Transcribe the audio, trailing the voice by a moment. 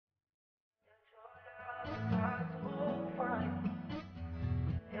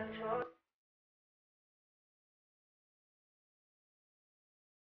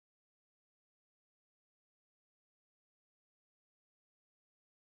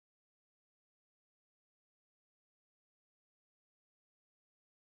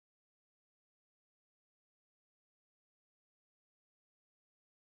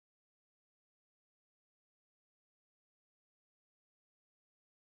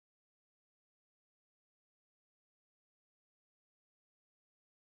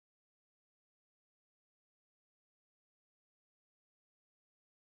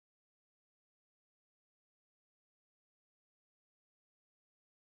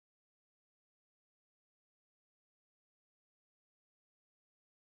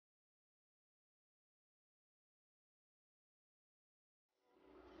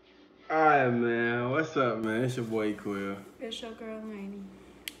Alright, man. What's up, man? It's your boy Quill. It's your girl Lainey.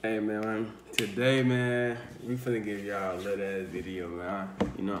 Hey, man. Today, man, we finna give y'all a little ass video, man.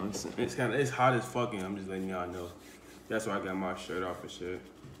 You know, it's hot as fucking. I'm just letting y'all know. That's why I got my shirt off and shit.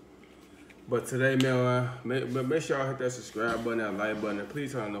 But today, man, make sure y'all hit that subscribe button, that like button, and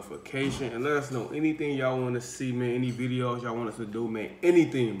please turn on notification and let us know anything y'all want to see, man. Any videos y'all want us to do, man.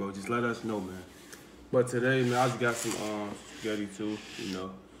 Anything, bro. Just let us know, man. But today, man, I just got some spaghetti too, you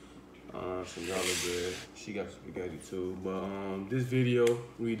know. Some garlic bread. She got spaghetti too. But this video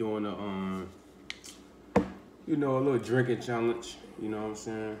we doing a you know, a little drinking challenge. You know what I'm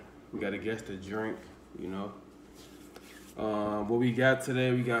saying? We gotta guess the drink. You know. What we got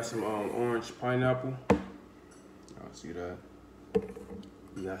today? We got some orange pineapple. Y'all see that?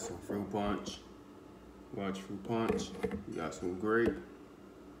 We got some fruit punch. Large fruit punch. We got some grape.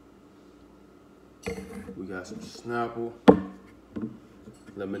 We got some Snapple.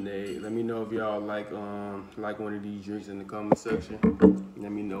 Lemonade. Let me know if y'all like one of these drinks in the comment section. Let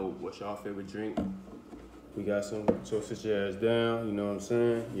me know what's y'all favorite drink. We got some, so sit your ass down, you know what I'm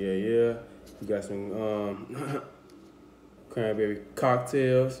saying? Yeah. We got some cranberry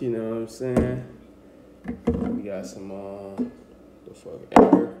cocktails, you know what I'm saying? We got some the fuck,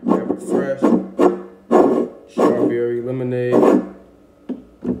 Amber Fresh, strawberry lemonade.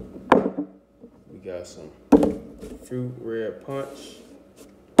 We got some fruit red punch.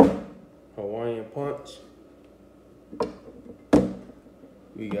 Hawaiian punch.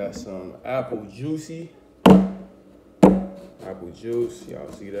 We got some apple juicy. Apple juice, y'all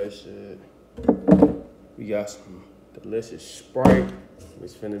see that shit. We got some delicious Sprite.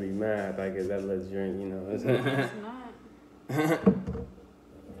 It's finna be mad if I get that little drink, you know. It's not.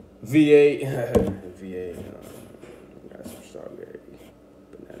 V8. V8. Got some strawberry.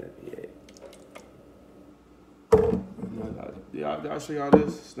 Banana V8. I'll show y'all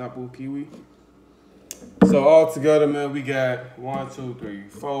this Snapple Kiwi. So all together, man, we got 1, 2, 3,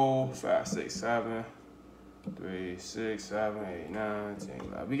 4, 5, 6, 7, 3, 6, 7, 8, 9, 10,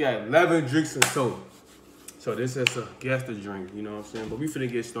 11. We got 11 drinks in total. So this is a guess the drink, you know what I'm saying? But we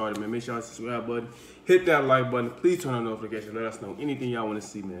finna get started, man. Make sure y'all subscribe button, hit that like button. Please turn on notifications. Let us know anything y'all want to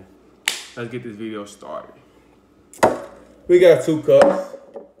see, man. Let's get this video started. We got 2 cups.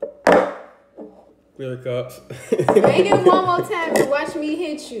 Clear cups. Make it one more time and watch me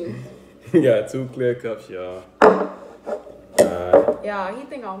hit you. We got 2 clear cups, y'all. Y'all, he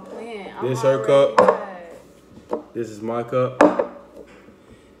think I'm playing. This her cup. This is my cup.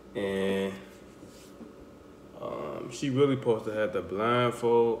 And she really supposed to have the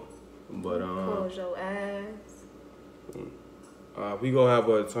blindfold, but close your eyes. we gonna have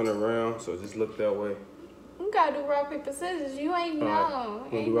her turn around, so just look that way. You gotta do rock, paper, scissors. You ain't know.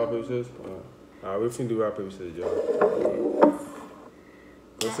 Wanna do rock, paper, scissors? Alright, we're finna do rock, paper, scissors, y'all.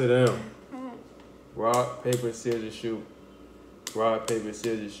 Go sit down. Rock, paper, scissors, shoot. Rock, paper,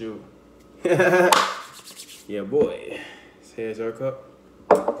 scissors, shoot. Yeah, boy. Here's our cup.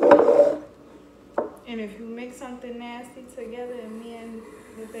 And if you mix something nasty together and me and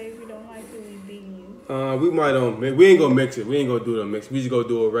the baby don't like it, we beating you. We ain't gonna mix it. We ain't gonna do the mix. We just gonna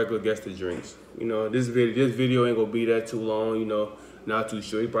do a regular guess the drinks. You know, this video ain't gonna be that too long, you know, not too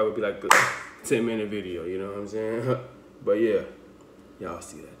short. It probably be like a 10-minute video, you know what I'm saying? But yeah, y'all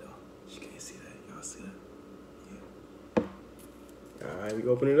see that though. She can't see that. Y'all see that? Yeah. All right, we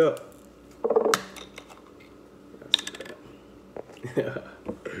open it up. Y'all see that?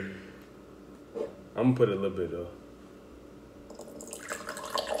 I'm gonna put a little bit though.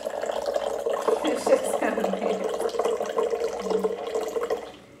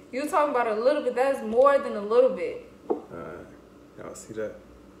 You talking about a little bit? That's more than a little bit. Alright, y'all see that?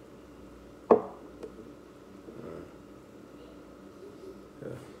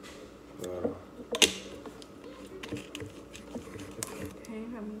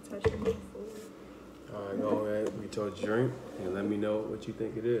 Can't have me touching my food. Alright, go ahead, reach your drink and let me know what you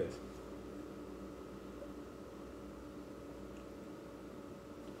think it is.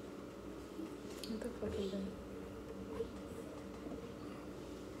 What the fuck is that?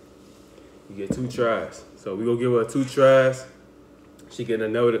 You get 2 tries. So we gonna give her 2 tries. She get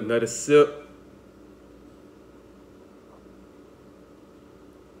another sip.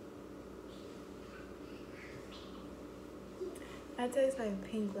 That tastes like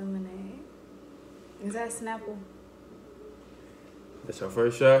pink lemonade. Is that Snapple? That's your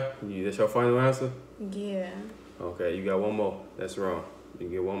first shot? That's your final answer? Yeah. Okay, you got one more. That's wrong. You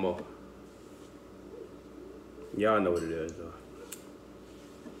get one more. Y'all know what it is though.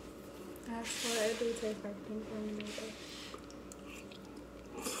 I swear it do taste like pink lemonade.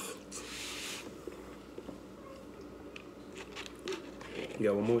 You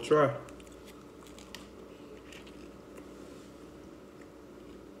got one more try.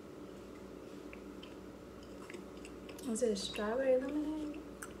 Is it strawberry lemonade?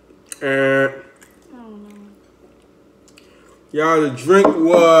 And I don't know. y'all, the drink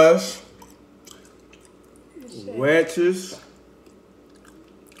was Shit. Wedges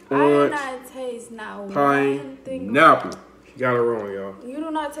I do orange not taste not one thing. pineapple. You got it wrong, y'all. You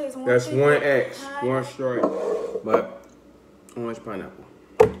do not taste one That's thing. one of X, pineapple. one strike, but orange pineapple.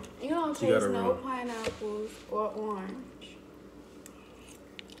 You don't You got taste it no wrong. pineapples or orange.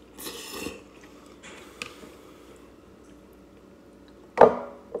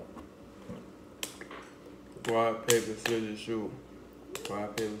 Rock, paper, scissors, shoot.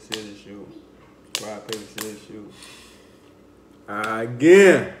 Rock, paper, scissors, shoot. Rock, paper, scissors, shoot.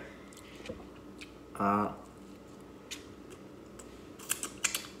 Again. Wanna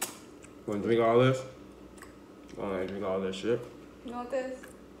drink all this? Wanna drink all this shit? You want this?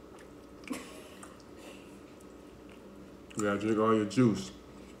 You gotta drink all your juice.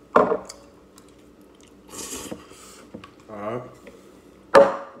 Alright.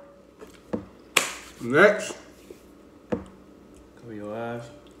 Next. Cover your eyes.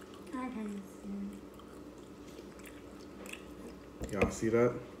 I can't see. Y'all see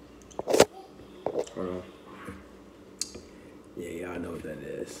that? Hold on. Yeah, y'all know what that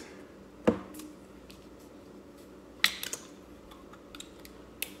is.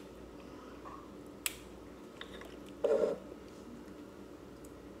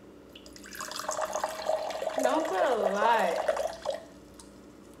 Don't put a lot.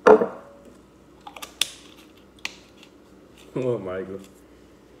 Oh, Michael.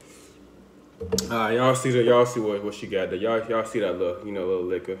 Y'all see that? Y'all see what she got there. Y'all see that little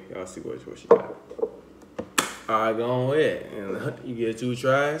liquor. Y'all see what she got. Alright, go ahead. And you get 2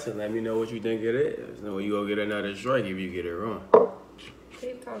 tries and let me know what you think it is. No, you go get another strike if you get it wrong.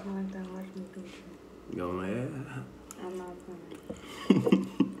 Keep talking like that. Watch me do it. Go ahead. I'm not playing.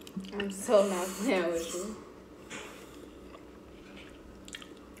 I'm so not playing with you.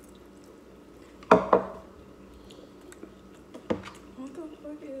 What the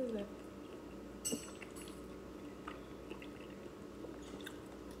fuck is that?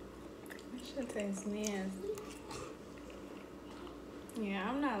 That shit tastes nasty. Yeah,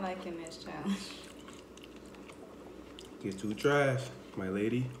 I'm not liking this challenge. Get 2 tries, my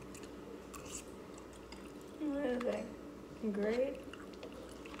lady. What is that? Great?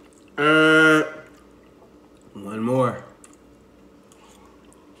 One more.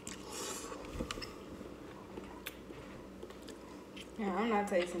 Yeah, I'm not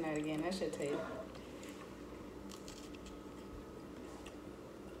tasting that again. That shit taste.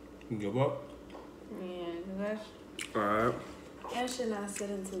 Give up. Yeah, that's. Alright. That shit not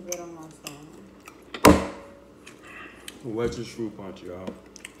sitting too good on my stomach. What's your fruit punch, y'all?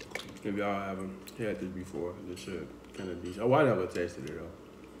 If y'all haven't had this before, this shit kind of decent. Oh, I never tasted it though.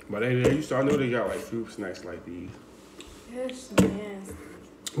 But they used to, I know they got like fruit snacks like these. That's nasty.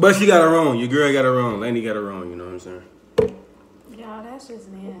 But she got her own. Your girl got her own. Lenny got her own. You know what I'm saying? Y'all, that's just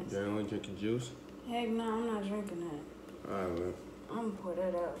nasty. You only drinking juice? Heck no, I'm not drinking that. Alright, man. I'm gonna pour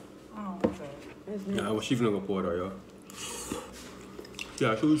that up. I don't want that. It's Nah, nasty. well, she finna go pour it out, y'all.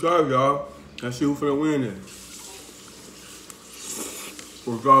 Yeah, 2 tries, y'all. Let's see who finna win it.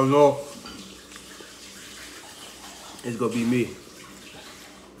 For y'all know, it's gonna be me.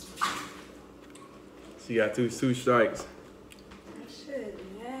 She got two strikes. That shit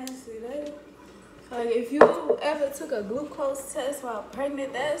nasty. Like if you ever took a glucose test while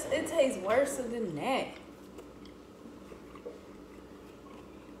pregnant, it tastes worse than that.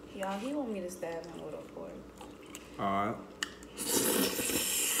 Y'all, he want me to stab him with a fork. Alright.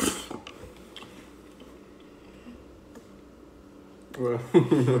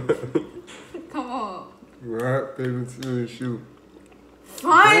 Come on. Right, baby, to shoot.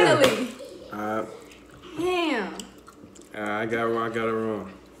 Finally. Alright. Damn. I got it wrong.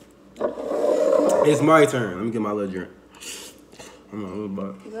 It's my turn. Let me get my little drink. Come on, little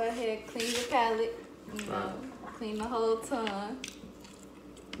butt. Go ahead, clean your palate. You know, clean the whole tongue.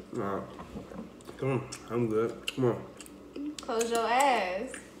 Alright. Come on, I'm good. Come on. Close your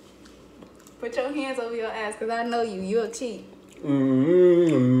ass. Put your hands over your ass, because I know you. You'll cheat.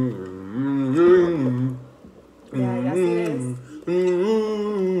 Yeah, y'all see this?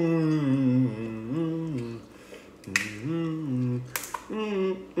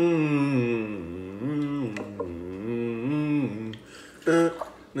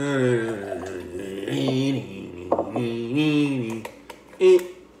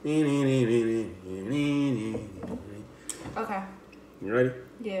 Okay. You ready?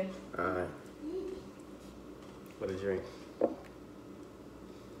 Yeah. Alright. What a drink.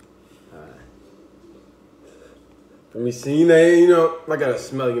 Alright. Let me see. You know, I gotta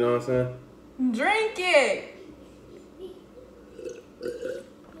smell it, you know what I'm saying? Drink it.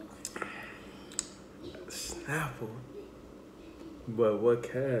 Snapple. But what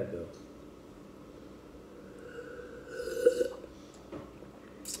kind though?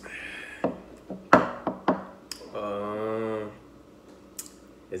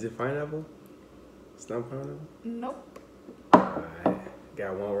 Is it pineapple? It's not pineapple? Nope. Alright.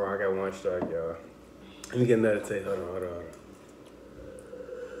 Got one wrong, I got one strike, y'all. Let me get another taste. Hold on.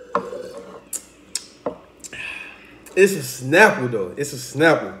 It's a Snapple though. It's a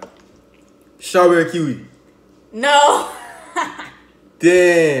Snapple. Strawberry kiwi. No.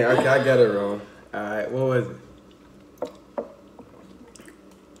 Damn. Okay, I got it wrong. Alright, what was it?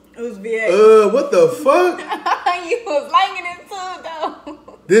 It was VA. What the fuck? You was liking it too, though.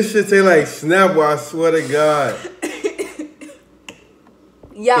 This shit taste like Snapple, I swear to God.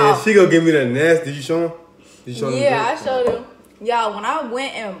 Y'all. And she gonna give me the nasty. Did you show him? Yeah, I showed him. Y'all, when I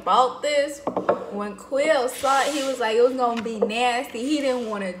went and bought this, when Quill saw it, he was like, it was gonna be nasty. He didn't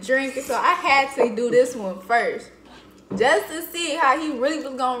want to drink it, so I had to do this one first. Just to see how he really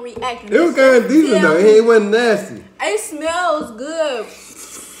was gonna react. It was kind of decent though. It wasn't nasty. It smells good.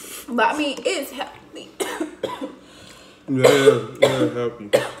 But I mean, it's healthy. Yeah, healthy.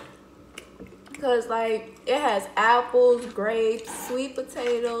 Because, like, it has apples, grapes, sweet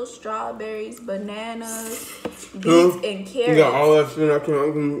potatoes, strawberries, bananas, beets, and carrots. You got all that shit. I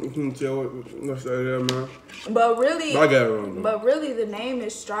can tell what's that there, man. But really, I got it wrong, though. But really, the name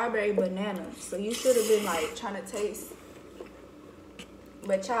is strawberry banana. So you should have been, like, trying to taste.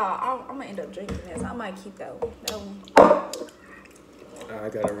 But, y'all, I'm going to end up drinking this. I might keep that one. I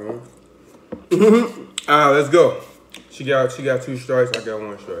got it wrong. Let's go. She got 2 strikes. I got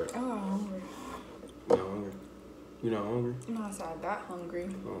 1 strike. Oh, I'm hungry. You not hungry? No, so I got hungry.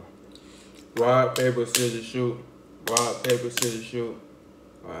 Oh. Rock, paper, scissors, shoot. Rock, paper, scissors, shoot.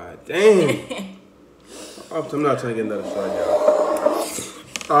 Alright, damn. I'm not trying to get another strike, y'all.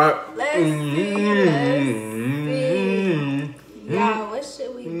 Alright. Let's see. Y'all, what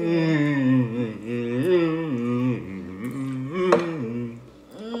should we do?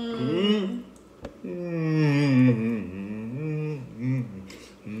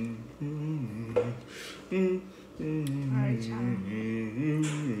 Alright, y'all.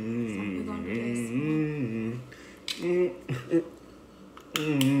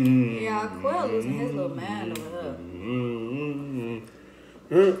 Yeah, Quill losing his little man over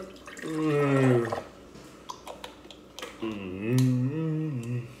there.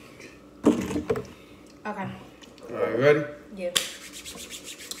 Okay. Alright, ready? Yeah.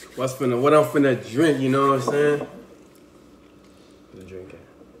 What I'm finna drink, you know what I'm saying? The drink at?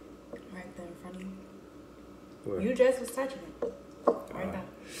 Right there in front of you. Where? You just was touching it. Right there.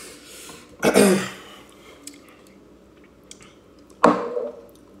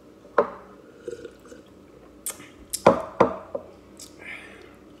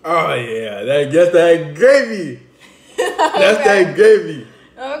 Oh yeah, that's that gravy. That's that gravy.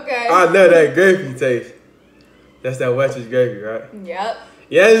 Okay. I know that gravy taste. That's that Wetcher's gravy, right? Yep.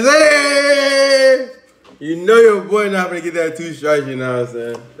 Yes, sir. You know your boy not gonna get that 2 strikes, you know what I'm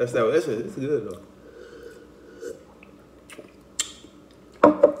saying? That's it's good though.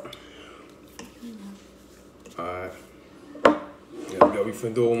 Alright. Yeah, we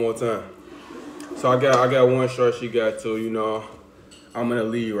finna do it one more time. So I got 1 strike, she got 2, you know. I'm gonna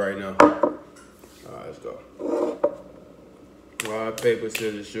lead right now. Alright, let's go. Rock, paper,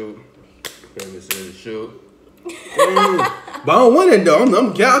 scissors, shoot. Paper, scissors, shoot. But I don't want it though.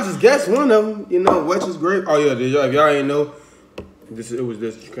 I'll just guess one of them. You know, Wetcher's grape. Oh yeah, if y'all ain't know, it was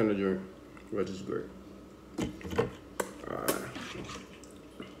this kind of drink. Wetcher's grape. Alright.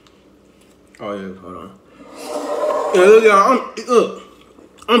 Oh yeah, hold on. Yeah, look, y'all.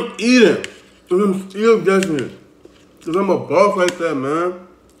 I'm eating, and I'm still guessing it. Cause I'm a boss like that, man.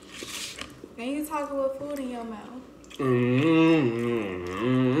 And you talking with food in your mouth.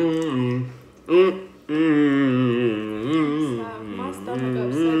 My stomach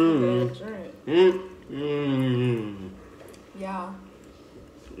upset with that drink. Y'all.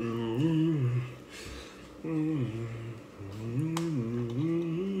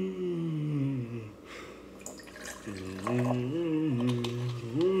 Okay.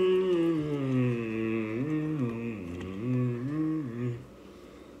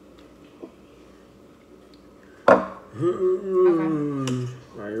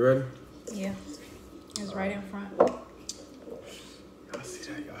 Are you ready? Yeah. It's right in front.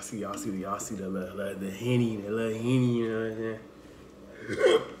 Y'all see the Henny, you know what I'm saying?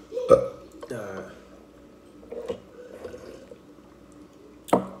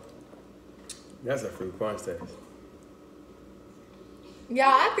 That's a fruit punch test. Y'all,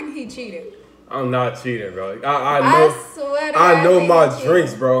 I think he cheated. I'm not cheating, bro. I swear to I know God, my he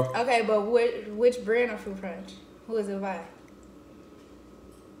drinks, cheated. bro. Okay, but which brand of fruit punch? Who is it by?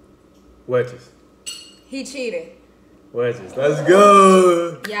 Wedges. He cheated. Wedges. Let's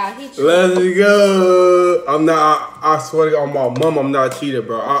go. Yeah, he cheated. Let's go. I'm not. I swear to God, on my mom, I'm not cheating,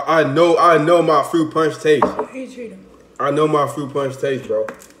 bro. I know my fruit punch taste. He cheated. I know my fruit punch taste, bro.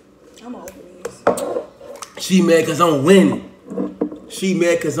 I'm gonna open these. She mad cause I'm winning. She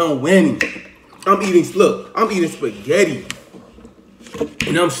mad cause I'm winning. I'm eating spaghetti.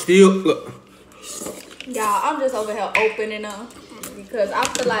 And I'm still, look. Y'all, I'm just over here opening them because I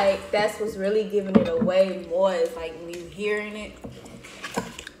feel like that's what's really giving it away more is like when you hearing it.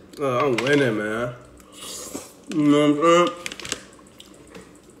 I'm winning, man. You know what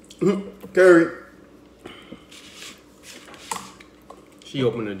I'm saying? Carrie. She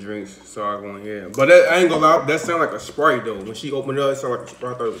opened the drinks, so I won't hear it. But that, I ain't gonna lie, that sound like a Sprite though. When she opened it up, it sounded like a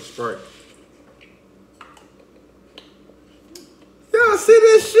Sprite. I thought it was Sprite. Y'all see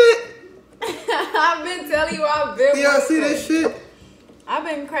this shit? I've been telling you I've been. Y'all see this shit? I've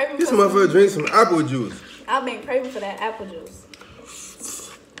been craving This for motherfucker drink some apple juice. I've been craving for that apple juice.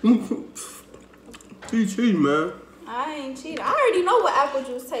 She cheating, man. I ain't cheating. I already know what apple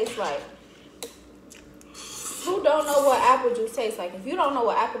juice tastes like. Who don't know what apple juice tastes like? If you don't know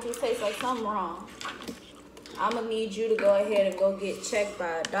what apple juice tastes like, something wrong. I'm gonna need you to go ahead and go get checked by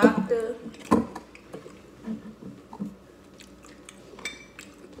a doctor.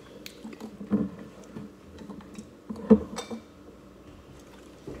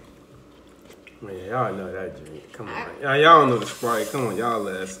 Man, y'all know that drink. Come on. Y'all don't know the Sprite. Come on, y'all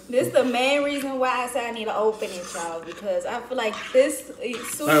last. This is the main reason why I say I need to open it, y'all, because I feel like this.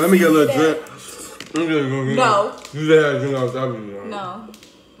 Let me get a little drink. No. You just had a drink off top of you. No.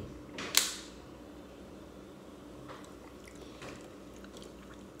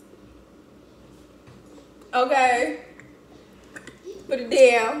 Okay. Put it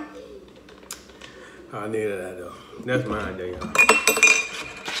down. I needed that though. That's mine, day, y'all.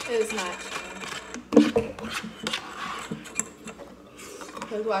 It's not.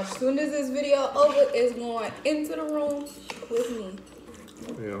 Cause watch, as soon as this video over, it's going into the room with me.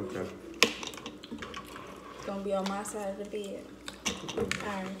 Yeah, okay. It's gonna be on my side of the bed.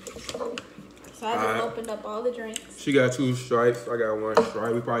 Alright. So I just opened up all the drinks. She got 2 stripes. I got 1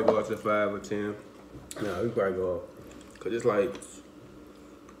 stripe. We probably go up to 5 or 10. No, we probably go up. Cause it's like.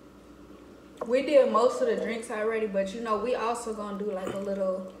 We did most of the drinks already, but you know, we also gonna do like a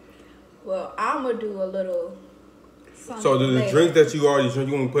little, well, I'm gonna do a little something. So the later. drink that you already drink,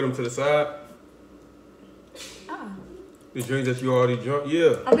 you want to put them to the side? The drinks that you already drunk?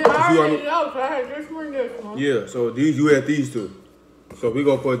 Yeah. I mean, I already know, so I had this one. Yeah, so these, you had these 2. So we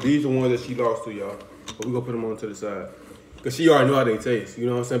gonna put these the ones that she lost to, y'all. But we gonna put them on to the side. Cause she already know how they taste, you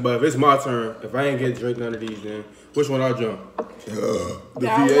know what I'm saying? But if it's my turn, if I ain't get to drink none of these, then which one I drunk? The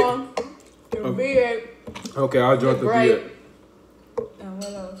V8. The V8. Okay, I drunk the V8. And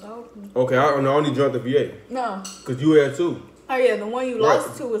what else? Okay, I only drunk the V8. No. Cause you had 2. Oh yeah, the one you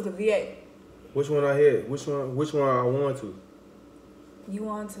lost to was the V8. Which one I had? Which one I won to? You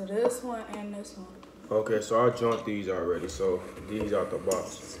won to this one and this one. Okay, so I drunk these already. So these out the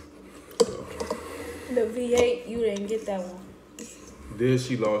box. So. The V8, you didn't get that one. This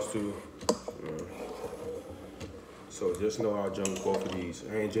she lost to. So just know I jumped both of these.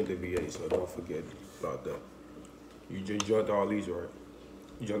 I ain't jumped the V8, so don't forget about that. You jumped all these, right?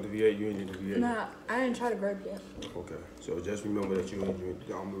 You jumped the V8, you ain't jumped the V8. Nah, I didn't try to grab yet. Okay, so just remember that you ain't drink.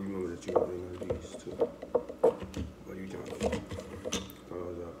 I'm gonna remember that you ain't drink none of these too. But you jumped them.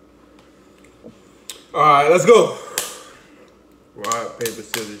 All right, let's go. Rock, paper,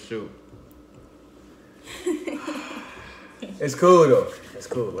 scissors, shoot. It's cool though. It's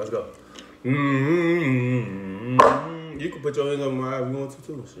cool. Let's go. You can put your hands on my eye if you want to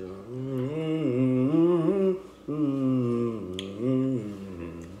too.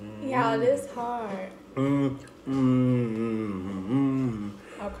 Y'all, this hard. Okay.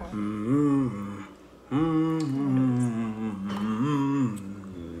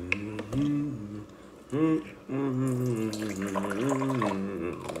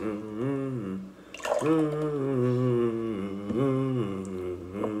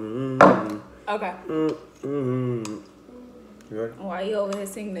 Okay. You ready? Why you over here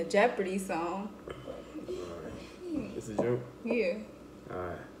singing the Jeopardy song? This is you? Yeah.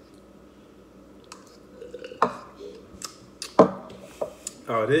 Alright.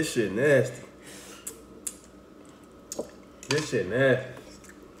 Oh, this shit nasty. This shit nasty.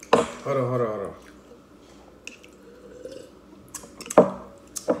 Hold on.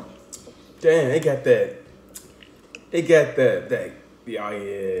 Damn, it got that. It got that. Yeah,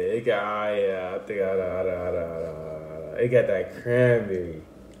 it got. Yeah, I think it got that cranberry.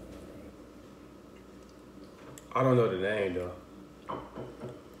 I don't know the name though.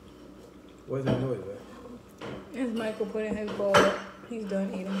 What's that noise, man? It's Michael putting his bowl. He's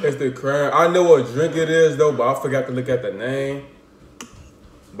done eating. It's the cran. I know what drink it is though, but I forgot to look at the name.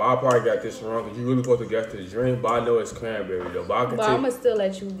 But I probably got this wrong because you really supposed to guess the drink. But I know it's cranberry though. But I'm gonna still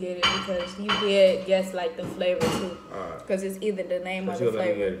let you get it because you did guess like the flavor too. Alright. Because it's either the name or the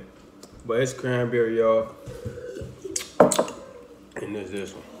flavor. But it's cranberry, y'all. And there's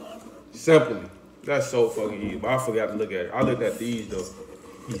this one. Simply. That's so fucking easy. But I forgot to look at it. I looked at these though.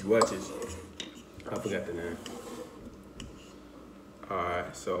 These wedges. I forgot the name.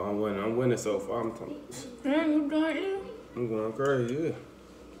 Alright, so I'm winning so far. You done eating? I'm going crazy, yeah.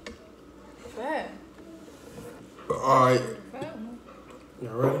 Fat. Alright. Fat.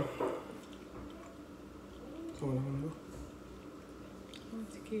 Y'all ready? Come on.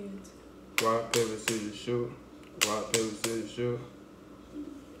 What's the kids? Rock, paper, scissors, shoot. Rock, paper, scissors, shoot.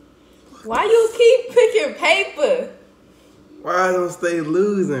 Why you keep picking paper? Why I don't stay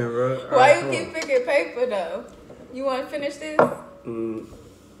losing, bro? Why you keep picking paper though? You want to finish this?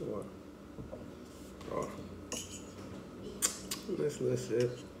 What? Oh. Let's shit.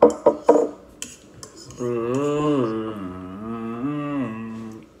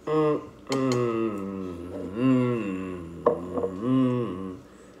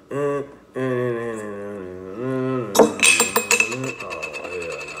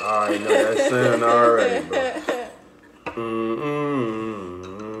 I know that sound already, bro.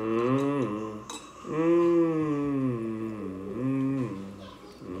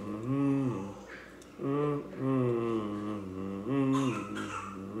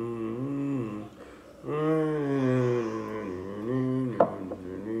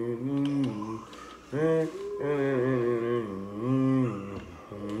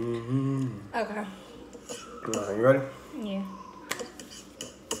 Okay. You ready? Yeah.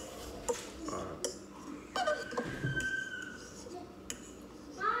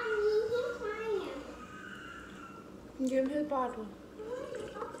 Give him his bottle.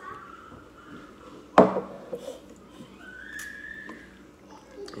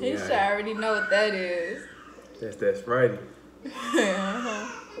 He should already know what that is. That's Sprite. Uh-huh.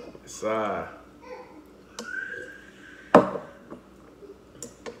 Side.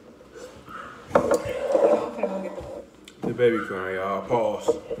 The baby crying, y'all.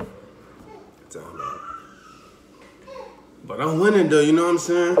 Pause. But I'm winning though, you know what I'm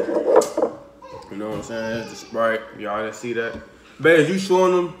saying? You know what I'm saying? That's the Sprite. Y'all didn't see that. Babe, you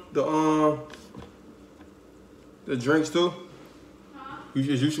showing them the drinks too? Huh?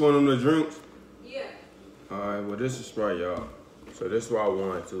 Is you showing them the drinks? Yeah. Alright, well this is Sprite, y'all. So this is what I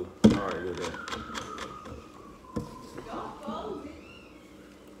wanted to. Alright, look at that. Don't close it.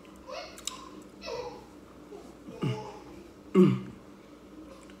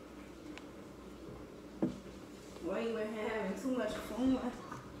 Why you in here having too much fun?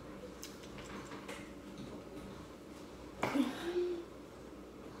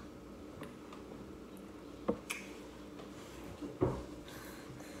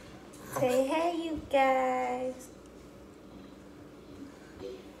 Say hey, you guys.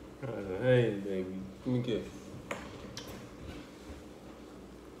 Hey, baby. Let me get.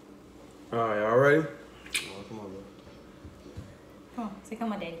 Alright, y'all ready? Oh, come on, bro. Come on, say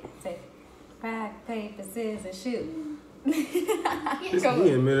come on, Daddy. Say rock, paper, scissors, shoot. This is me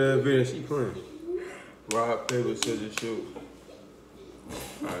in the middle of the video. She playing. Rock, paper, scissors, shoot.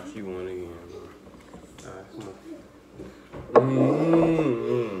 Alright, she won again, bro. Alright, come on.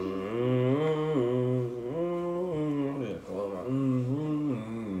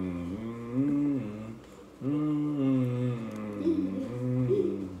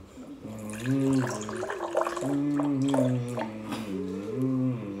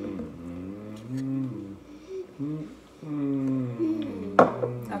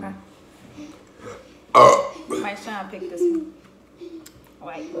 Okay. Might Sean pick this one.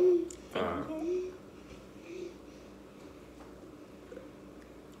 White.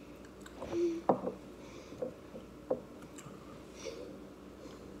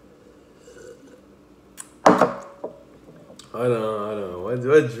 Hold on.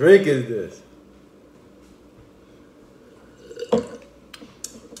 What drink is this?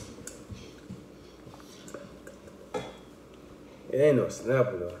 It ain't no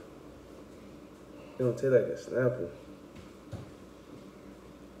Snapple though. It don't taste like a Snapple.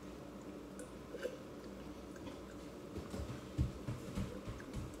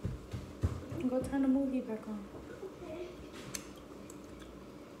 Go turn the movie back on.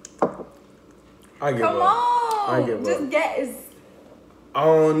 I give Come up. on. I give Just up. guess. I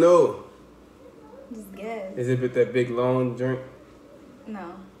don't know. Just guess. Is it with that big long drink?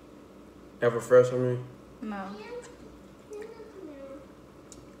 No. Everfresh, I mean? No.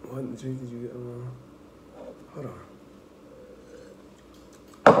 What drink did you get? Hold on.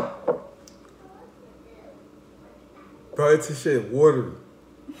 Bro, it's a shit watery.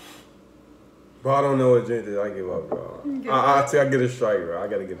 Bro, I don't know what drink it is. I give up, bro. I get a strike, bro.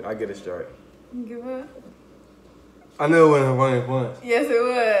 I get a strike. Give up. I know when I won it once. Yes, it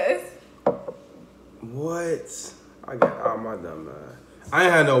was. What? I got my dumb man. I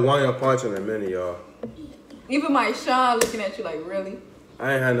ain't had no one punch in a minute, y'all. Even my Sean looking at you like, really?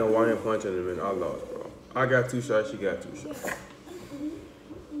 I ain't had no one punch in a minute. I lost, bro. I got 2 shots. She got 2 shots.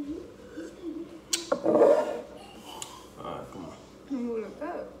 Alright, come on. Look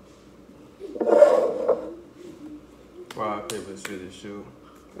up. Rock, paper, scissors, shoot.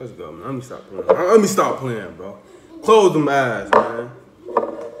 Let's go, man. Let me stop playing. Let me stop playing, bro. Close them eyes, man.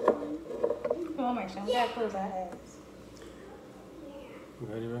 Come on, my Sean. We gotta close our eyes. You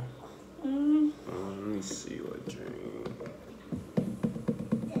ready, bro? Let me see what drink.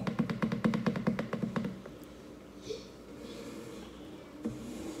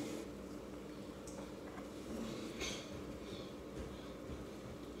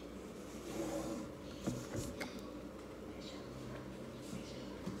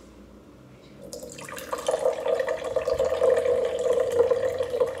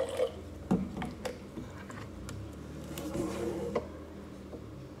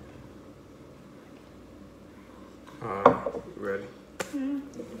 Ready?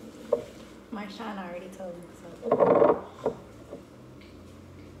 My Sean already told me so.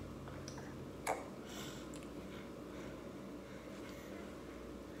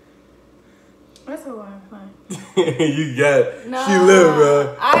 That's a lot of fun. You got it. No, She lived,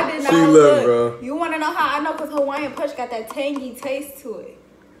 bro. I did not. She lived, bro. You want to know how I know? Because Hawaiian Punch got that tangy taste to it.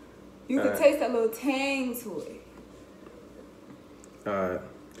 You can taste that little tang to it. Alright.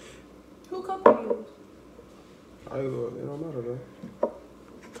 Who cup you use? It don't matter though.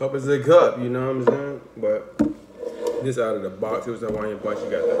 Cup is a cup, you know what I'm saying? But this out of the box, it was that Hawaiian Punch. You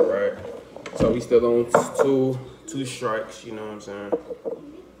got that right. So we still on two strikes, you know what I'm saying?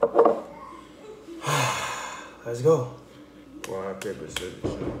 Let's go. Rock, paper, scissors,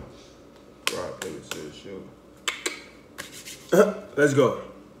 shoot. Rock, paper, scissors, shoot. Let's go.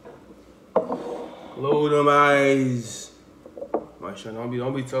 Close them eyes. My son, don't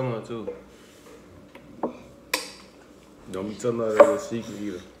be telling her too. Don't be telling her that little secret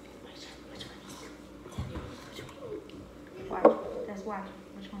either. Watch. That's watch.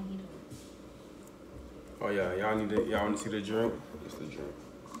 Which one he doing? Oh yeah, y'all want to see the drink? It's the drink.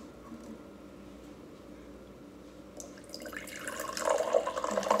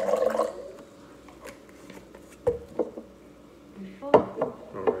 You sure?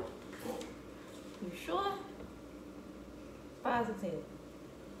 Alright. You sure? Positive.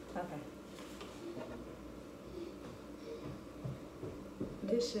 Okay.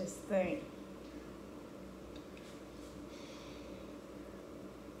 This just stink.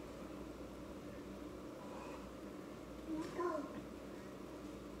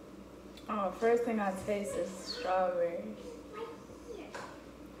 Oh, first thing I taste is strawberry.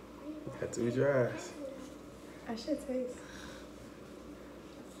 Got 2 dries. I should taste.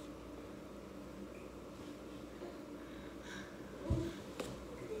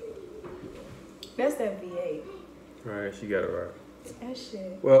 That's that V8. Alright, she got it right. That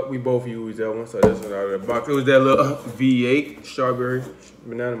shit. Well, we both used that one, so that's one out of the box. It was that little V8 strawberry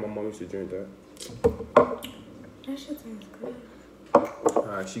banana. My mom used to drink that. That shit tastes good.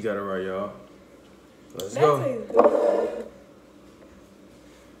 Alright, she got it right, y'all. Let's That go. tastes good.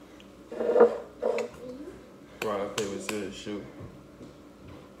 Rock, paper, scissors, shoot.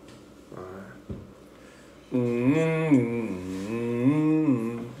 Alright.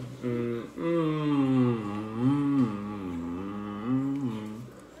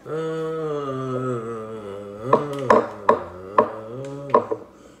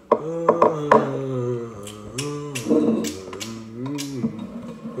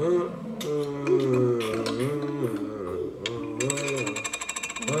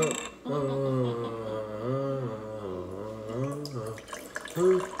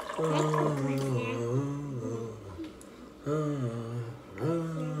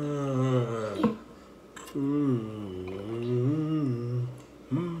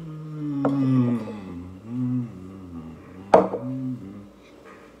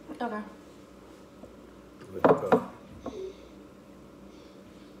 Okay. With the cup.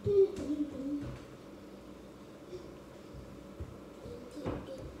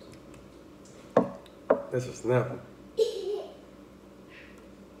 That's a Snapple.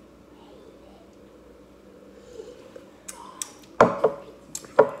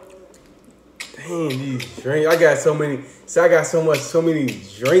 Damn, these drinks. I got so many. See, I got so many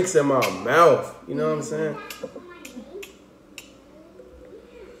drinks in my mouth. You know what I'm saying?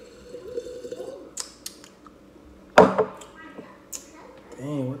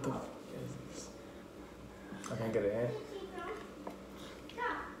 Dang, what the fuck is this? I can't get a hand.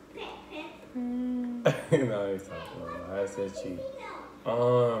 No, I ain't talking about that. I said cheap.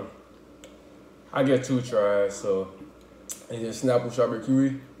 I get 2 tries, so is it Snapple strawberry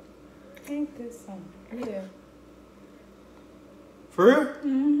kiwi? I think this one. Yeah. For real?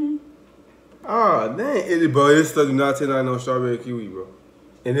 Mm-hmm. Oh, dang. Bro, this stuff do not taste like no strawberry kiwi, bro.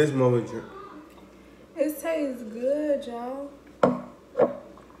 In this moment, drink. It tastes good, y'all.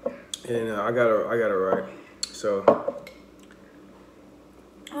 And I got it right. So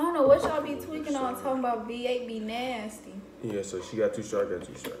I don't know what y'all be tweaking on talking about V8 be nasty. yeah, so she got 2 shots, I got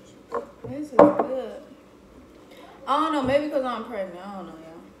 2 shots. This is good. I don't know, maybe because I'm pregnant. I don't know,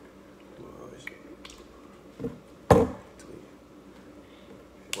 y'all.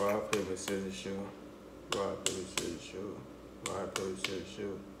 Rock, paper, scissors, shoot. Rock, paper, scissors, shoot. Rock, paper, scissors,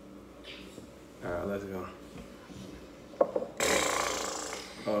 shoot. Alright, let's go.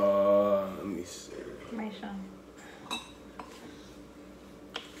 Let me see.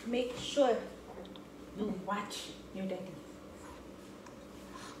 Make sure you watch your daddy.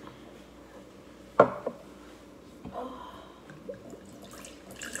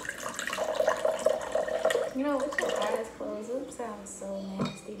 You know, with your eyes closed, it sounds so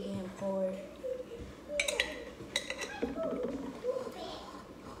nasty being poured.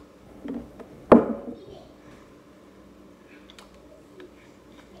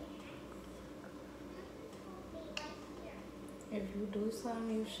 If you do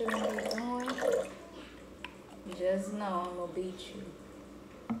something you shouldn't be doing, just know I'm gonna beat you.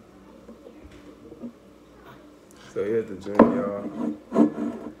 So here's the drink, y'all.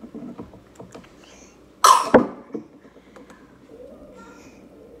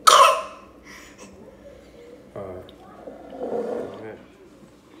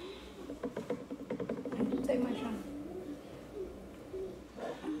 Take my shot.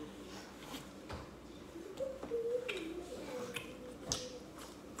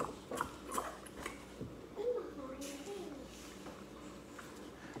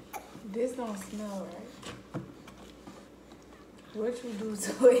 This don't smell right. What you do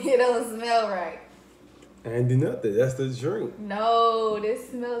to it? It don't smell right. I ain't do nothing. That's the drink. No, this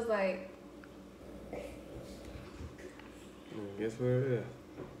smells like. Guess where it is?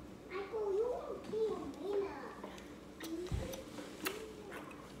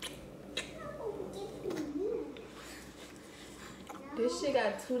 This shit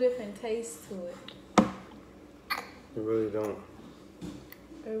got 2 different tastes to it. It really don't.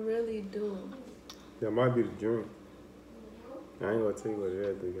 It really do. That might be the drink. I ain't gonna tell you what it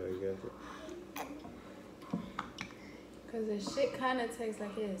is, but you gotta guess it. Cause the shit kind of tastes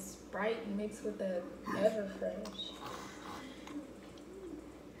like it's Sprite mixed with the Everfresh.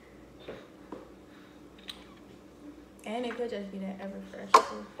 And it could just be that Everfresh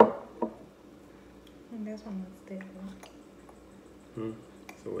too. And that's one that's different.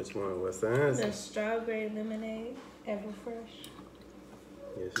 So which one? What's the answer? The strawberry lemonade Everfresh.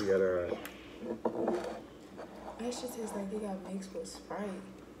 Yeah, she got it right. That shit tastes like it got mixed with Sprite.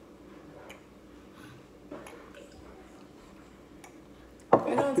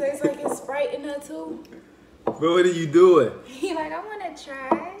 It don't taste like it's Sprite in there too. But what are you doing? He like, I wanna try.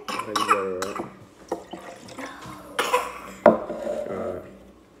 I think you got it right. Alright.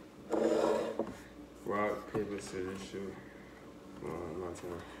 Rock, paper, scissors, shoot. My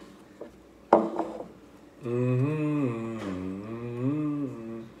turn.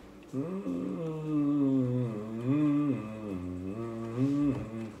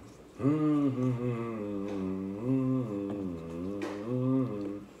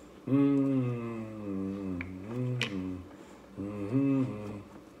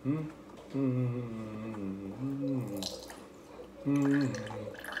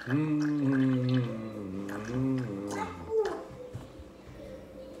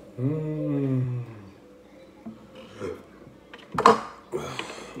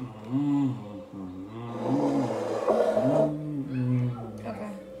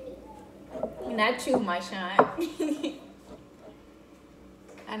 Okay. Not you, my shine.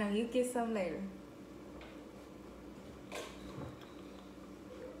 I know you get some later.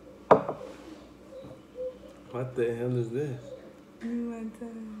 What the hell is this? One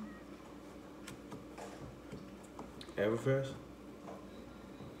time. Everfresh?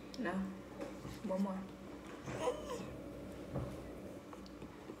 No. One more.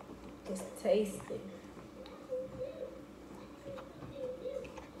 It's tasty.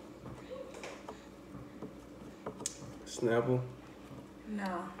 Snapple?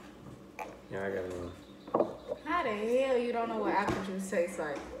 No. Yeah, I got it on. How the hell you don't know what apple juice tastes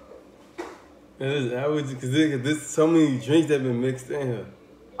like? Because there's so many drinks that been mixed in here.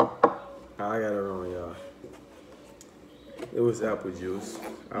 I got it wrong, y'all. It was apple juice.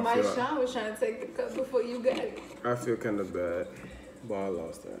 My Sean was trying to take the cup before you got it. I feel kind of bad, but I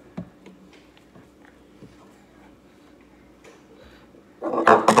lost that.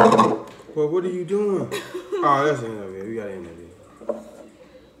 Well, what are you doing? Oh, that's in there. We got it in there.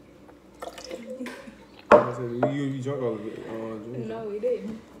 I said, you drunk all of it? Drinks? No, we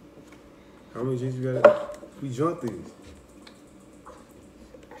didn't. How many drinks you got? We drunk these.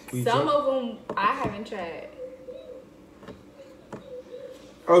 Some of them I haven't tried.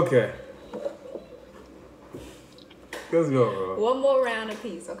 Okay. Let's go, bro. One more round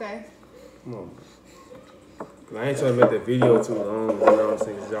apiece, okay? Come on, bro. I ain't trying to make that video too long, you know what I'm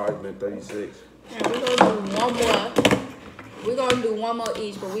saying? It's already been 36. And we're gonna do one more. We're gonna do one more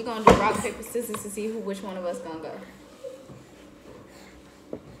each, but we're gonna do rock, paper, scissors to see which one of us gonna go.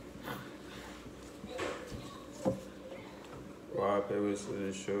 Rock, paper,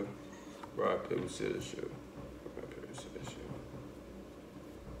 scissors, shoot. Rock, paper, scissors, shoot. Rock, paper, scissors, shoot.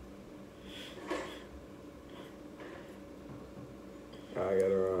 I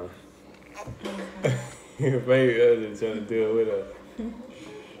got it wrong. Your favorite husband trying to do it with us.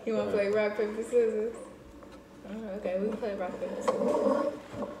 You wanna play rock, paper, scissors? Okay, we can play rock, paper, scissors.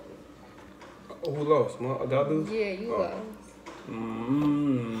 Oh, who lost? Did I lose? Yeah, you lost.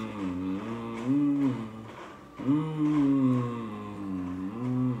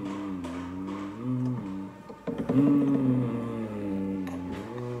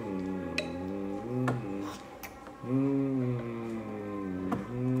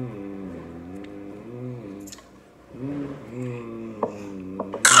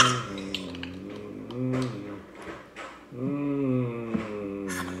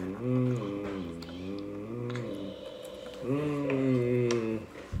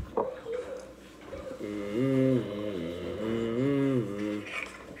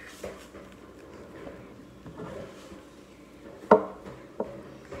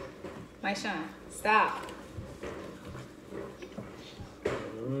 My Sean, stop.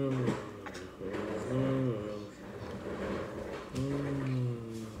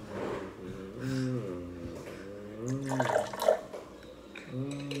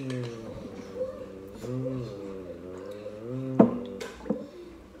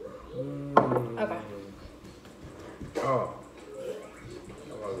 Okay. Oh.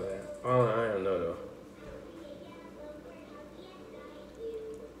 How about that? Oh, I don't know though.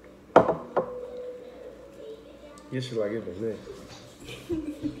 You should like it, but mixed.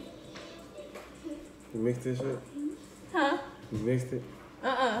 You mixed this shit? Huh? You mixed it?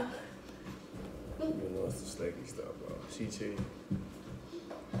 Uh-uh. You know it's the snaky stuff, bro. She cheated.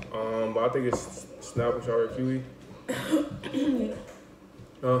 But I think it's Snapple, strawberry, kiwi.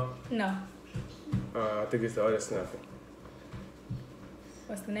 Huh? No. I think it's the other Snapple.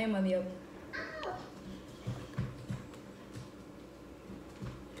 What's the name of the other?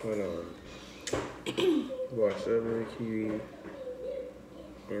 Hold on. What, strawberry, kiwi,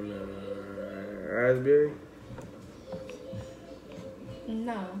 and raspberry?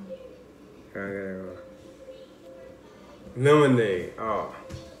 No. I got it wrong. Lemonade. Oh.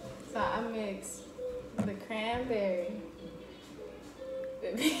 So I mixed the cranberry, the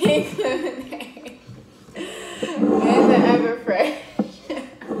pink lemonade, and the Everfresh.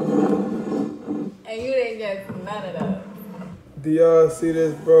 And you didn't get none of those. Do y'all see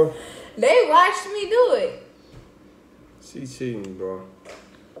this, bro? They watched me do it. She cheating, bro.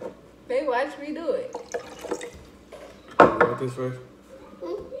 They watched me do it. You want this first?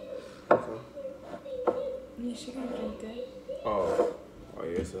 Okay. Yeah, she can drink that. Oh,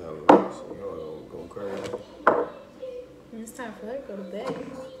 yeah, it's a hell of a lot. Y'all go crazy. It's time for her to go to bed.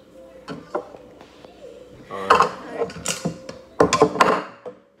 Alright.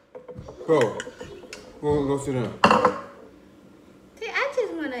 Go sit down. I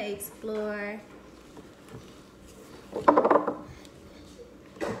just want to explore.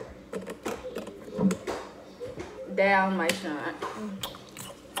 Down my shot.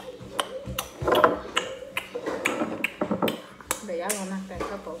 But y'all gonna knock that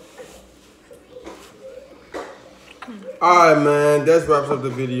cup over. Alright, man. That wraps up the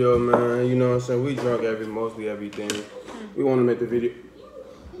video, man. You know what I'm saying? We drunk mostly everything. We want to make the video.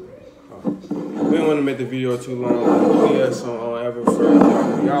 We didn't want to make the video too long. We had some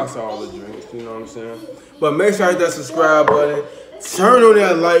Everfresh. Y'all saw all the drinks, you know what I'm saying? But make sure you hit that subscribe button. turn on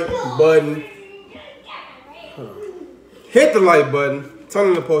that like button. Hit the like button. Turn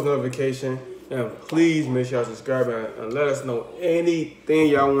on the post notification. And please make sure y'all subscribe and let us know anything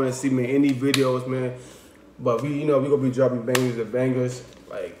y'all want to see, man. Any videos, man. But we gonna be dropping bangers and bangers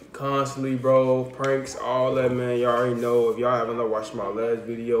like constantly, bro. Pranks, all that, man. Y'all already know. If y'all haven't watched my last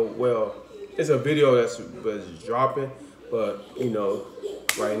video, well, it's a video that's dropping, but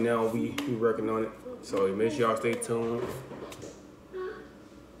right now we working on it. So make sure y'all stay tuned.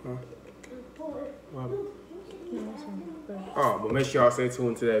 Oh, but make sure y'all stay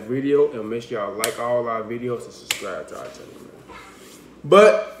tuned to that video and make sure y'all like all our videos and subscribe to our channel, man.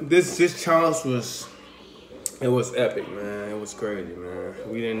 But this challenge was epic, man. It was crazy, man.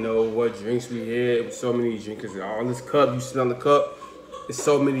 We didn't know what drinks we had. It was so many drinkers. All this cup, you sit on the cup. It's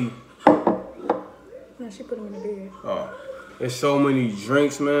so many. No, she put them in the bed. Oh, there's so many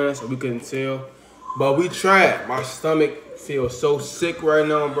drinks, man. So we couldn't tell, but we tried. My stomach feels so sick right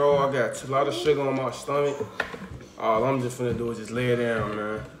now, bro. I got a lot of sugar on my stomach. All I'm just finna do is just lay it down,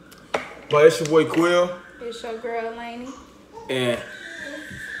 man. But it's your boy Quill. It's your girl Lainey. And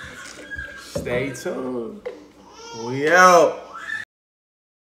stay tuned. We out.